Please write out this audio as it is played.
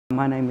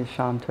My name is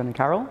Shan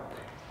Turner-Carroll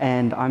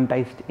and I'm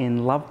based in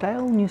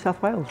Lovedale, New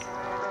South Wales.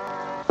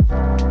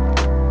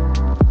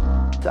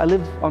 I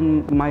live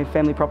on my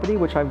family property,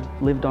 which I've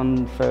lived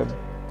on for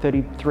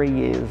 33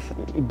 years,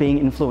 being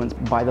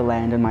influenced by the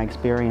land and my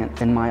experience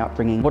and my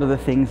upbringing. What are the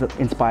things that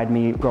inspired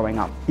me growing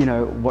up? You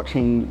know,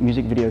 watching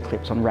music video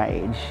clips on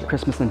Rage,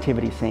 Christmas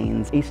nativity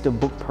scenes, Easter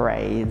book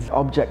parades,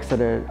 objects that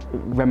are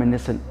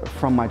reminiscent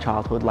from my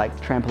childhood, like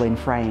trampoline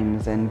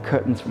frames and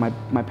curtains from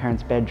my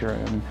parents'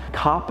 bedroom,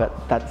 carpet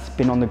that's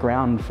been on the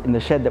ground in the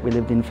shed that we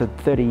lived in for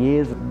 30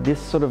 years. This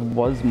sort of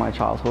was my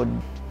childhood.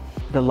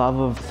 The love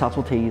of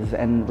subtleties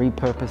and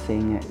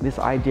repurposing, this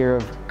idea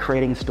of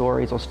creating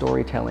stories or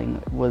storytelling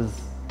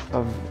was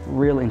of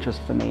real interest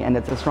for me, and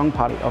it's a strong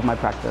part of my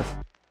practice.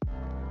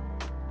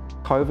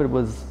 COVID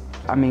was,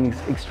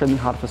 extremely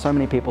hard for so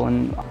many people,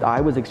 and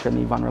I was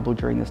extremely vulnerable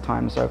during this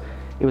time, so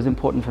it was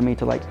important for me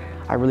to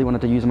I really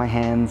wanted to use my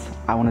hands,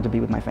 I wanted to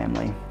be with my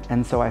family.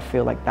 And so I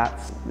feel like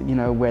that's,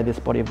 where this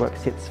body of work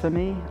sits for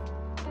me.